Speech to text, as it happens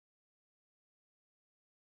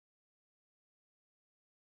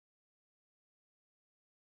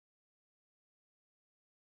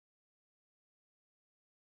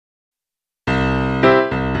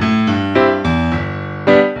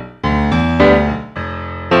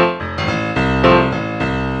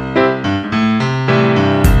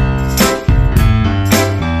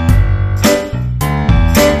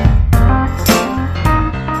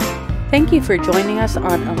Thank you for joining us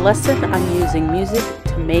on a lesson on using music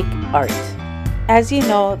to make art. As you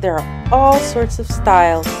know, there are all sorts of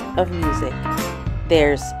styles of music.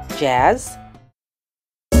 There's jazz,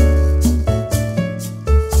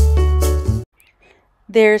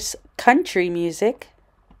 there's country music,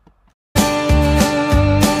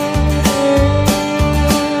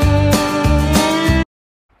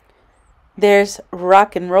 there's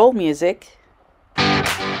rock and roll music,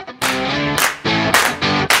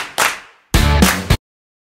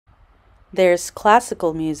 there's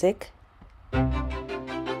classical music.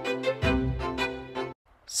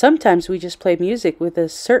 Sometimes we just play music with a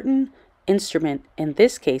certain instrument, in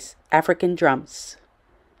this case, African drums.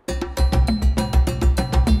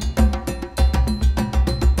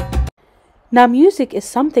 Now, music is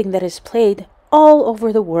something that is played all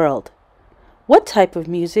over the world. What type of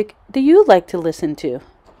music do you like to listen to?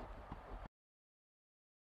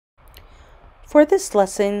 For this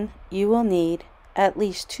lesson, you will need at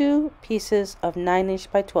least 2 pieces of 9"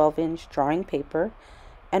 by 12" drawing paper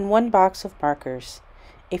and 1 box of markers.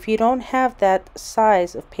 If you don't have that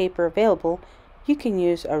size of paper available, you can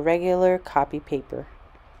use a regular copy paper.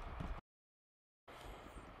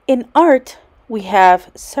 In art, we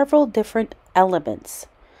have several different elements.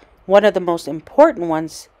 One of the most important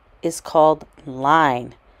ones is called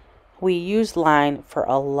line. We use line for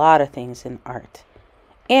a lot of things in art.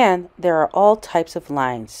 And there are all types of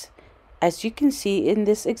lines. As you can see in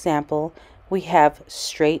this example, we have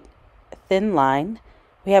straight, thin line,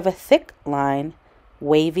 we have a thick line,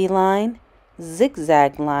 wavy line,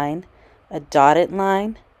 zigzag line, a dotted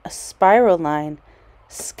line, a spiral line,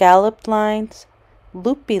 scalloped lines,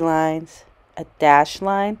 loopy lines, a dash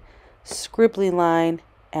line, scribbly line,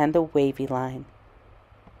 and a wavy line.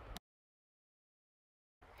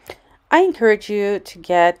 I encourage you to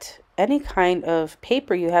get any kind of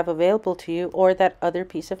paper you have available to you, or that other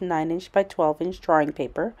piece of 9" by 12" drawing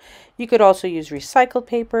paper. You could also use recycled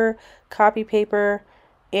paper, copy paper,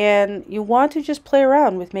 and you want to just play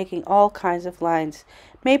around with making all kinds of lines.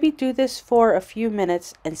 Maybe do this for a few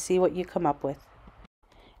minutes and see what you come up with.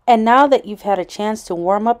 And now that you've had a chance to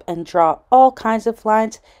warm up and draw all kinds of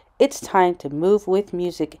lines, it's time to move with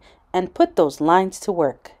music and put those lines to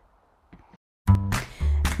work.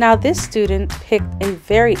 Now, this student picked a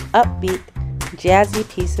very upbeat, jazzy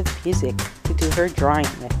piece of music to do her drawing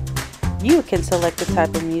with. You can select the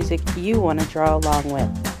type of music you want to draw along with.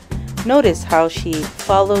 Notice how she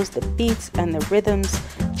follows the beats and the rhythms,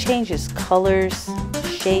 changes colors,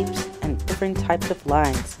 shapes, and different types of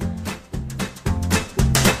lines.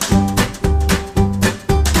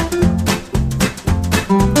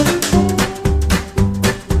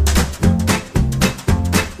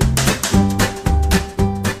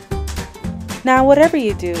 Now, whatever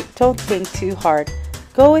you do, don't think too hard.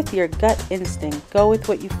 Go with your gut instinct. Go with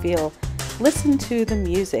what you feel. Listen to the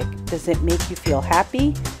music. Does it make you feel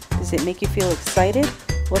happy? Does it make you feel excited?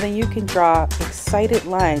 Well, then you can draw excited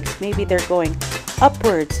lines. Maybe they're going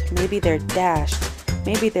upwards. Maybe they're dashed.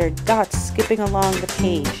 Maybe they're dots skipping along the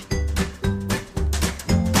page.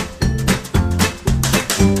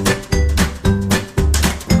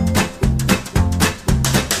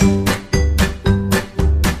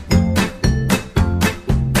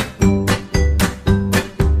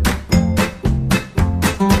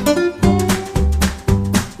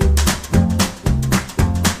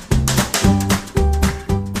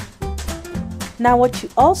 Now, what you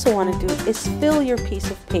also want to do is fill your piece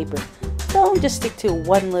of paper. Don't just stick to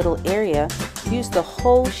one little area. Use the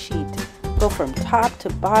whole sheet. Go from top to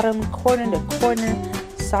bottom, corner to corner,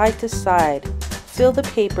 side to side. Fill the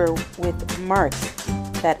paper with marks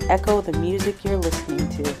that echo the music you're listening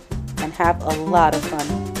to, and have a lot of fun.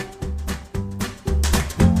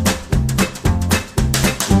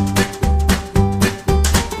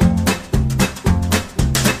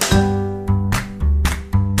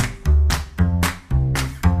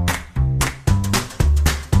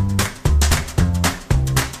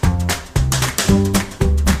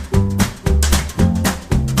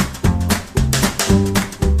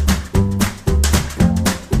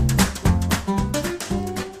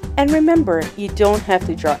 And remember, you don't have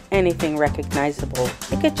to draw anything recognizable.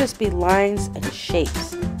 It could just be lines and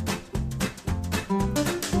shapes.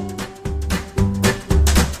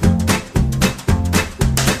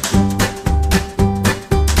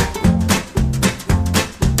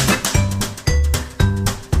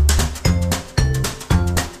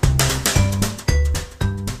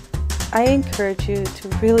 I encourage you to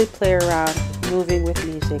really play around moving with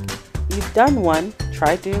music. You've done one,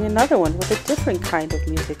 try doing another one with a different kind of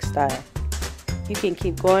music style. You can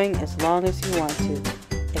keep going as long as you want to.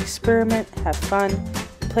 Experiment, have fun,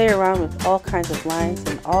 play around with all kinds of lines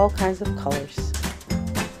and all kinds of colors.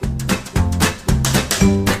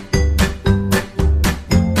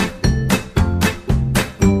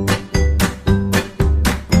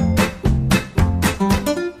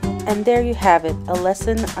 And there you have it, a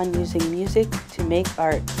lesson on using music to make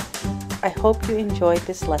art. I hope you enjoyed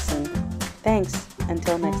this lesson. Thanks.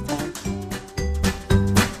 Until next time.